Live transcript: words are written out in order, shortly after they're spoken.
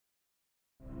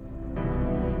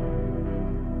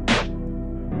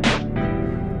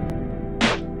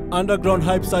Underground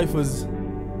hype cyphers.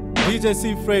 DJ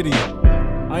C-Freddy.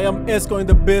 I am Esco in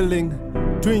the building.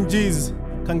 Twin G's.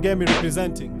 Kangemi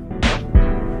representing.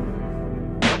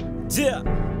 Yeah.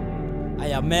 I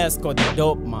am Esco the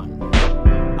dope man.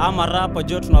 Ama rapa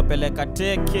jo tunapeleka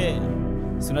teke.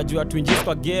 Sinajua Twin G's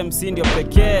kwa game si ndio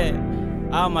pekee.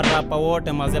 Ama rapa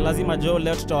wote maze lazima jo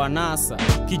leo tutawanasa.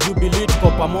 Kijubilee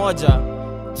tuko pamoja.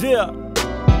 Yeah.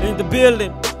 In the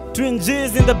building. Twin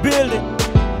G's in the building.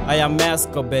 I am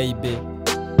Esco baby.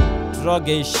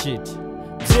 Droge shit.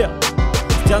 Yeah.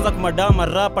 Sijaanza kumadama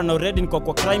rapa na already niko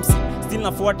kwa crime scene. Still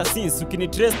nafuata scenes,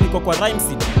 ukinitrace niko kwa rhyme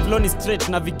scene. Flow ni straight,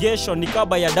 navigation ni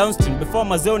kaba ya downstream. Before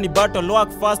mazeo ni battle,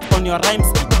 work fast on your rhyme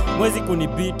scheme. Mwezi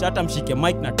kunibeat, hata mshike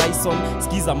Mike na Tyson.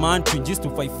 Skiza man, Twin G's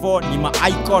 254 ni my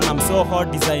icon, I'm so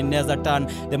hot, design as a turn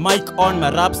the mic on, my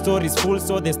rap story is full,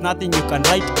 so there's nothing you can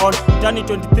write on. Tani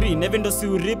 23, never ndo si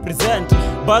represent.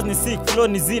 Buzz ni sick, flow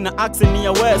ni zina, accent ni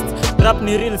ya west. Rap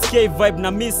ni real, scary vibe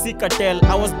na mi sika tell.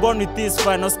 I was born with this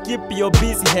fine, now skip your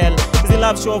busy hell. Easy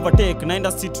love show overtake, na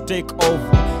industry to take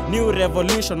over. New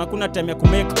revolution, hakuna time ya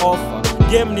kumake offer.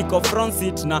 Game niko front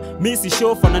seat na mi si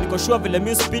shofa. Na niko sure vile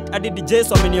mi spit hadi DJ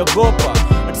so ameniogopa.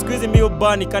 At squeeze mi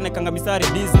ubani kane Kangamisari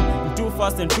diesel. I'm too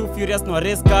fast and too furious no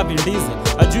race car Vin Diesel.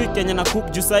 Ajui Kenya na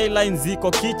cook juu sideline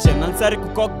ziko kitchen. Ansari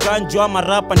kukok ganjo ama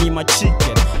rapa ni ma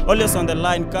chicken. Always on the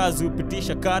line kazi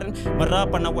upitisha current.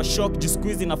 Marapa na washock juu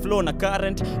squeeze na flow na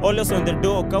current. Always on the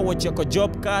door kawa cheko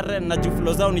job current. Na juu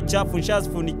flow zao ni chafu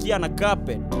nshazifunikia na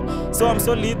carpet. So I'm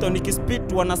so lito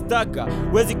nikispit wanastaka.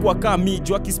 Wezi kuwa kaa mi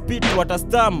juu akispit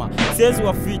watastama. Siezi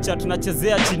wa feature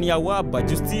tunachezea chini ya waba.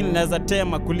 Juu still naeza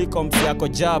tema kuliko msi yako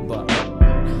jaba.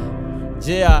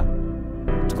 Jea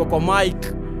tuko kwa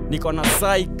mic, niko na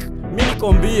psych. Mi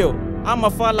niko mbio, ama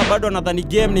fala bado nadhani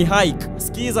game ni hike.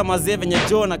 Skiza mazee venye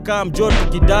jo na kam jo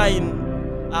tukidine.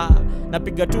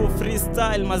 Napiga tu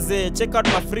freestyle mazee, check out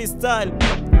my freestyle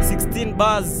 16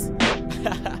 bars.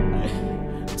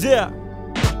 Jea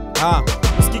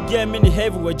uski game ni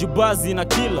heavyweight, jubazi na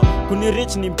kilo. Kuni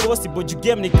reach ni impossible, ju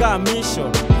game ni kaa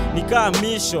mission. Ni kaa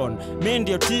mission, mi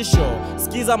ndio tisho.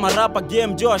 Skiza marapa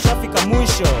game jo ashafika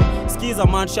mwisho. Skiza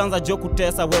man shanza jo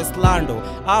kutesa Westlando.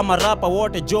 Marapa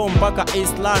wote jo mpaka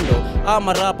Eastlando.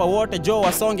 Marapa wote jo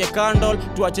wasonge candle.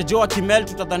 Tuache jo akimel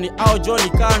tutadhani au jo ni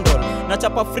candle.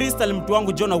 Nachapa freestyle mtu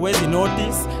wangu jo na wezi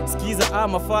notice. Skiza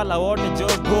mafala wote jo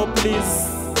go please.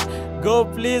 Go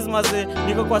please maze,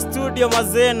 niko kwa studio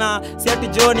mazena. Si ati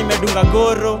jo nimedunga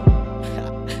goro.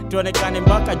 Tuonekane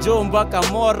mpaka jo mpaka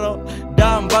moro.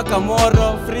 Da mpaka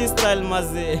moro, freestyle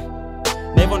maze.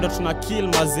 Na hivyo ndo tuna kill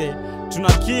maze. Tuna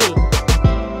kill.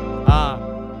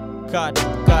 Cut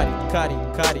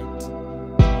it.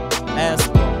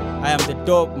 Esco, I am the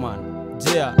dope man.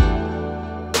 Yeah.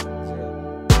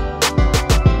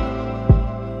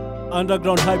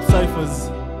 Underground hype cyphers.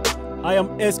 I am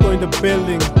Esco in the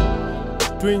building.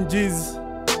 Twin G's.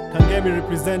 Kangemi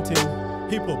representing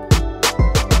hip hop.